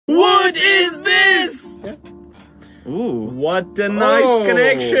What is this? Yeah. Ooh. What a nice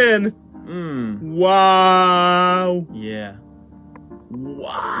connection. Wow. Yeah.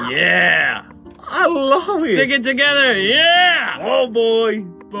 Wow. Yeah. I love it. Stick it together. Yeah. Oh boy.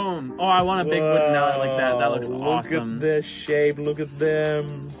 Boom. Oh, I want a big wood mallet like that. That looks awesome. Look at the shape. Look at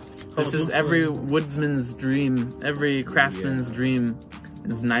them. This is every woodsman's dream. Every craftsman's dream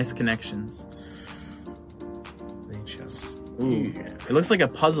is nice connections. They just... Ooh. It looks like a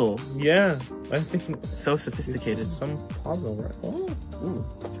puzzle. Yeah. I think So sophisticated. it's some puzzle, right? Oh. Ooh.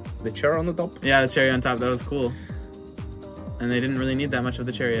 The chair on the top. Yeah, the cherry on top. That was cool. And they didn't really need that much of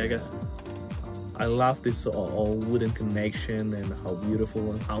the cherry, I guess. I love this all wooden connection and how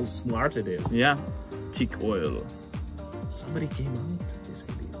beautiful and how smart it is. Yeah. Teak oil. Somebody came out with this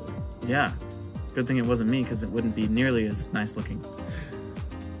idea. Yeah. Good thing it wasn't me, because it wouldn't be nearly as nice looking.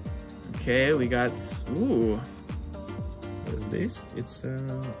 Okay, we got... Ooh. What is this? It's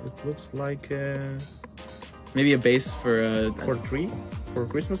it looks like maybe a base for a tree, for a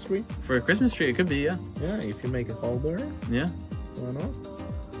Christmas tree. For a Christmas tree. It could be, yeah. Yeah, if you make a hole there. Yeah. Why not?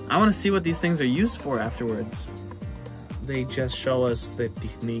 I want to see what these things are used for afterwards. They just show us the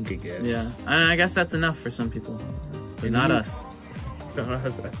technique, I guess. Yeah, and I guess that's enough for some people, but not us. Not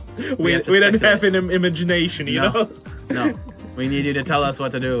us. We We have to don't speculate. have an imagination, you know? No, we need you to tell us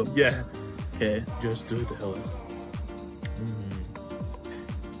what to do. Yeah. Okay. Just do it, tell us.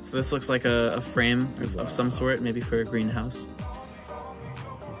 So this looks like a frame of some sort, maybe for a greenhouse.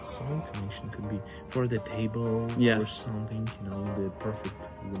 Some connection could be for the table Yes. or something, you know, the perfect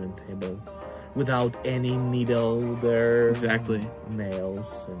wooden table without any needle there. Exactly.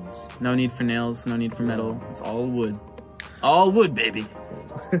 Nails and... No need for nails, no need for metal. It's all wood. All wood, baby.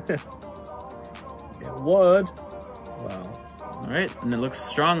 Wood. Wow. All right, and it looks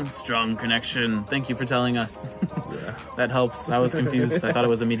strong. Strong connection. Thank you for telling us. Yeah. That helps. I was confused. I thought it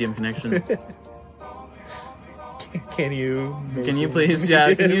was a medium connection. Can you... Can you please?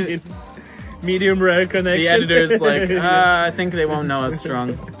 Yeah, can you... Medium rare connection. The editor's like, I think they won't know it's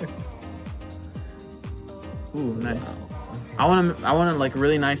strong. Ooh, nice. I want a like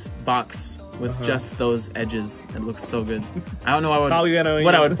really nice box with just those edges. It looks so good. I don't know what I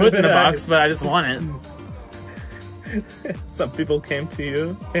would put in the box, but I just want it. Some people came to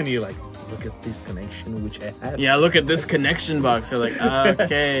you and you're like, look at this connection which I have. Yeah, look at this connection box. They're like,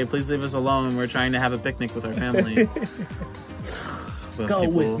 okay, please leave us alone. We're trying to have a picnic with our family. Go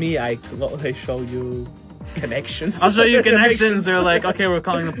with me. I show you connections. I'll show you connections. They're like, okay, we're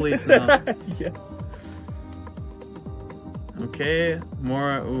calling the police now. Yeah. Okay,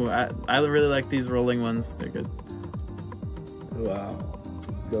 more. Ooh, I really like these rolling ones. They're good. Wow.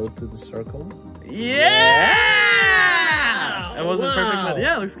 Let's go to the circle. Yeah! It wasn't perfect, but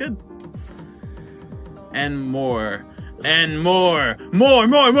yeah, it looks good. And more. And more. More.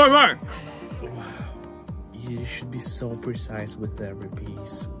 Wow. You should be so precise with every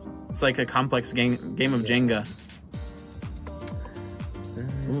piece. It's like a complex game of Jenga.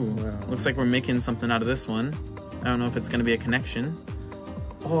 Ooh, Wow. looks like we're making something out of this one. I don't know if it's going to be a connection.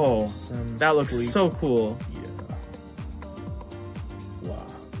 Oh, that looks so cool. Yeah. Wow.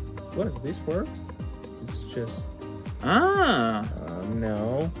 What is this for? It's just... Ah,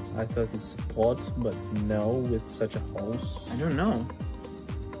 no. I thought it's a pot, but no, with such a hose. I don't know.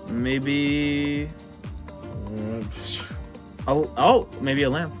 Maybe... Oh, maybe a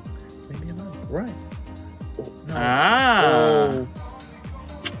lamp. Maybe a lamp. Right. Oh, no. Ah. Oh.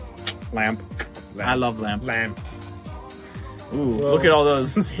 Lamp. I love lamp. Lamp. Ooh, Whoa. look at all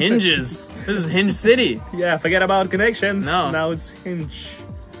those hinges. This is Hinge City. Yeah, forget about connections. No. Now it's Hinge.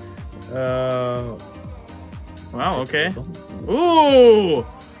 Wow, okay. Ooh,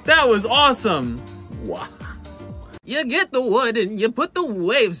 that was awesome. Wow. You get the wood and you put the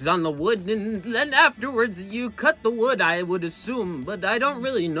waves on the wood and then afterwards you cut the wood, I would assume, but I don't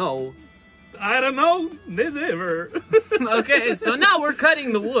really know. I don't know. Never. Okay, so now we're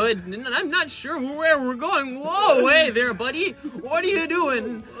cutting the wood and I'm not sure where we're going. Whoa, hey there, buddy. What are you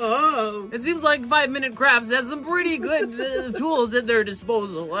doing? Oh. It seems like 5 Minute Crafts has some pretty good tools at their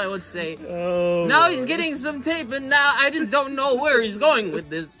disposal, I would say. Oh. Now he's getting some tape and now I just don't know where he's going with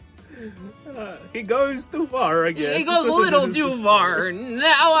this. He goes too far, I guess. He goes a little too far, and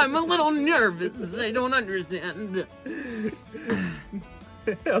now I'm a little nervous. I don't understand.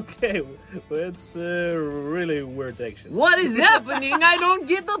 Okay, that's really weird action. What is happening? I don't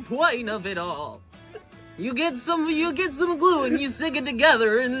get the point of it all. You get some glue and you stick it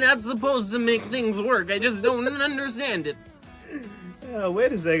together, and that's supposed to make things work. I just don't understand it.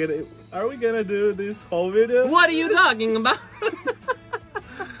 Wait a second. Are we gonna do this whole video? What are you talking about?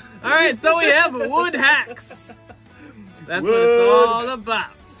 Alright, so we have wood hacks. That's what it's all about.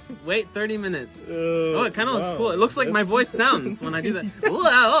 Wait 30 minutes. Oh, it kind of looks cool. It looks like my voice sounds when I do that.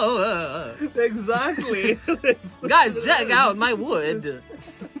 Whoa. Exactly. Guys, check out my wood.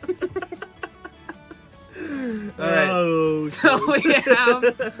 Alright, so we have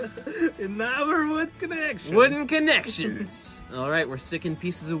another wood connection. Wooden connections. Alright, we're sticking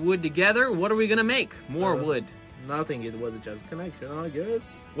pieces of wood together. What are we gonna make? More wood. Nothing, it was just connection, I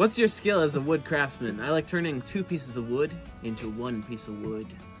guess. What's your skill as a wood craftsman? I like turning 2 pieces of wood into 1 piece of wood.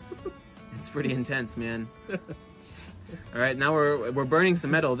 It's pretty intense, man. Alright, now we're burning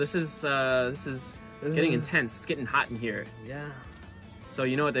some metal. This is getting intense. It's getting hot in here. Yeah. So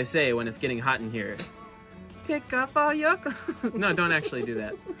you know what they say when it's getting hot in here. Take off all your No, don't actually do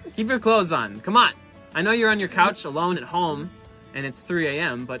that. Keep your clothes on. Come on. I know you're on your couch alone at home and it's 3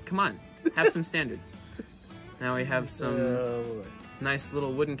 a.m., but come on. Have some standards. Now we have some nice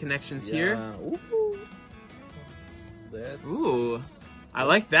little wooden connections here. Ooh. Ooh. I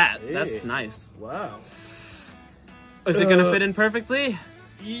like that. That's nice. Wow. Is it gonna fit in perfectly?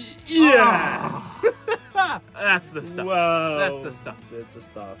 Yeah. Oh. That's the stuff. Wow. That's the stuff. That's the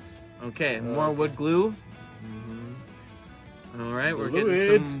stuff. Okay, more wood glue. All right, we're getting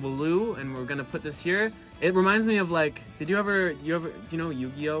some glue, and we're gonna put this here. It reminds me of like, do you know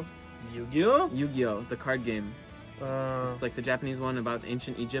Yu-Gi-Oh? Yu-Gi-Oh? Yu-Gi-Oh, the card game. It's like the Japanese one about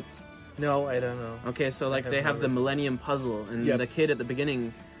ancient Egypt. No, I don't know. Okay, so like they have the Millennium Puzzle, and the kid at the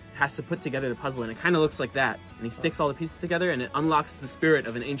beginning has to put together the puzzle, and it kind of looks like that. And he sticks all the pieces together, and it unlocks the spirit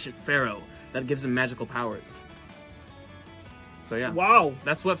of an ancient pharaoh that gives him magical powers. So yeah, wow,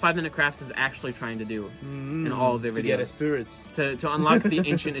 that's what 5 Minute Crafts is actually trying to do in all of their videos. To get spirits. To unlock the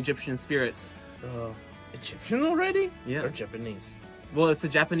ancient Egyptian spirits. Egyptian already? Yeah. Or Japanese? Well, it's a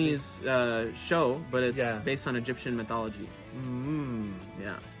Japanese show, but it's based on Egyptian mythology.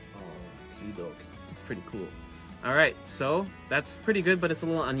 Yeah. Oh, it's pretty cool. All right, so that's pretty good, but it's a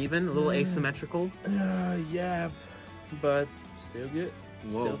little uneven, a little asymmetrical. Yeah, but still good.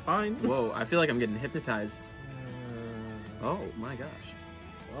 Whoa. Still fine. Whoa, I feel like I'm getting hypnotized. Oh my gosh.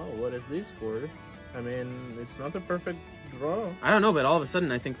 Oh, what is this for? I mean, it's not a perfect draw. I don't know, but all of a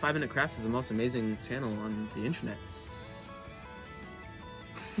sudden I think 5 Minute Crafts is the most amazing channel on the internet.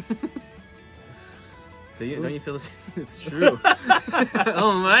 Don't you feel this? It's true.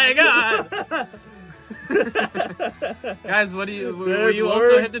 Oh my god. Guys, were you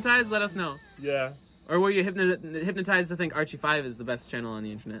also hypnotized? Let us know. Yeah. Or were you hypnotized to think Archie5 is the best channel on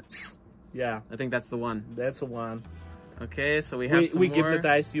the internet? Yeah. I think that's the one. That's the one. Okay, so we have some more. We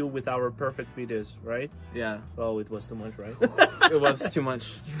hypnotized you with our perfect videos, right? Yeah. Oh, it was too much, right? It was too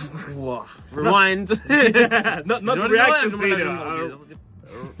much. Whoa. Rewind. Not the reaction video.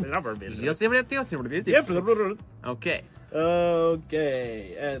 Okay.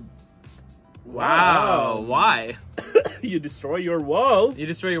 Okay. And wow. Why? You destroy your wall. You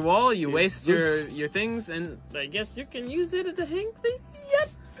destroy your wall. You waste your things, and I guess you can use it to hang things. Yep.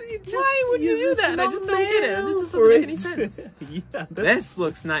 Why would you do that? I just don't get it. It just doesn't make any sense. Yeah, this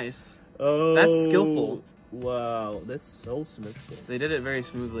looks nice. Oh, that's skillful. Wow, that's so smoothful. They did it very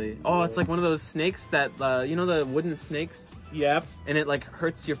smoothly. Oh, it's like one of those snakes that you know, the wooden snakes. Yep. And it like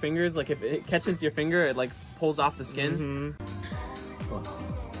hurts your fingers. Like if it catches your finger, it like pulls off the skin. Wow.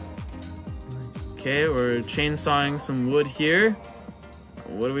 Nice. Okay, we're chainsawing some wood here.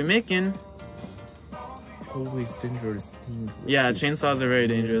 What are we making? Always dangerous thing. Yeah, chainsaws are very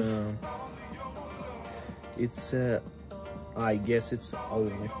dangerous. It's I guess it's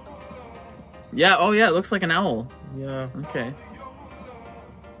owl. Yeah, oh yeah, it looks like an owl. Yeah. Okay.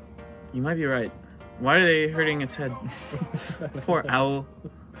 You might be right. Why are they hurting its head? Poor owl.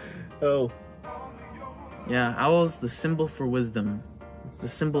 Oh. Yeah, owl's the symbol for wisdom. The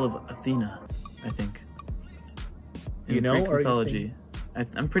symbol of Athena, I think. In Greek mythology.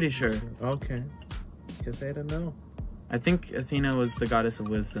 I'm pretty sure. Okay. Because I don't know. I think Athena was the goddess of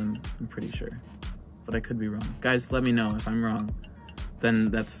wisdom. I'm pretty sure. But I could be wrong. Guys, let me know if I'm wrong.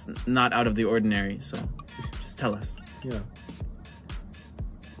 Then that's not out of the ordinary, so just tell us. Yeah.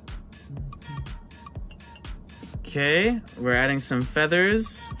 Okay, we're adding some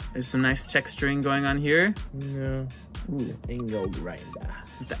feathers. There's some nice texturing going on here. Yeah. Ooh. Angle grinder.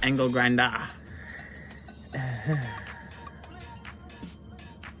 The angle grinder.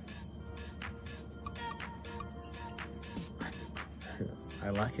 I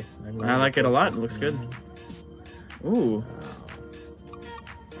like it. I like it a lot. It looks good. Ooh.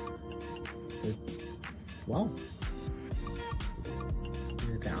 Wow. Is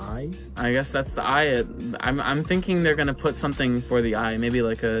it the eye? I guess that's the eye. I'm thinking they're gonna put something for the eye. Maybe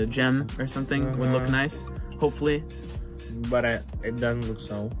like a gem or something would look nice. Hopefully. But it doesn't look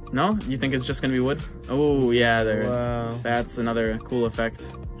so. No? You think it's just gonna be wood? Oh yeah, there. Wow. That's another cool effect.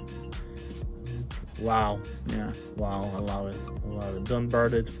 Wow. Yeah. Wow, I love it. I love it. Don't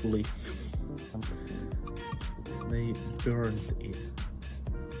burn it fully. They burned it.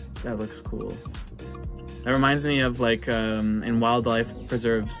 That looks cool. That reminds me of like in wildlife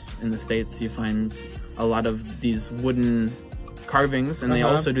preserves in the States, you find a lot of these wooden carvings, and they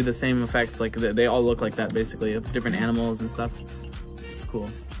also do the same effect. Like they all look like that, basically, of different animals and stuff. It's cool.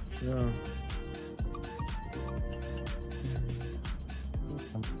 Yeah.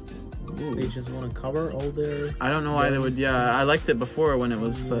 Ooh. They just want to cover all their... I don't know why they would. Yeah, I liked it before when it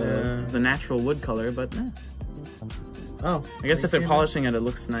was the natural wood color, but Oh, I guess if they're polishing it, it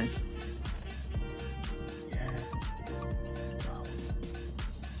looks nice. Yeah. Wow.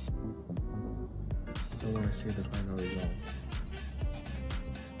 I want to see the final result.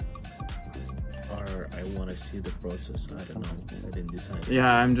 Or I want to see the process. I don't know. I didn't decide.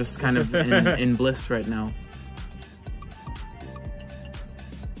 Yeah, I'm just kind of in bliss right now.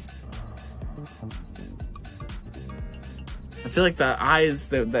 I feel like the eyes,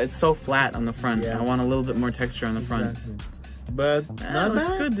 it's so flat on the front. Yeah. I want a little bit more texture on the front. Exactly. But That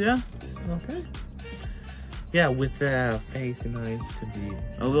looks good, yeah. Okay. Yeah, with the face and eyes could be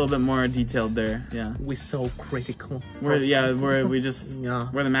A little bit more detailed there, yeah. we're so critical. We're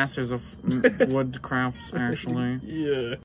the masters of Yeah. wood crafts, actually. Yeah.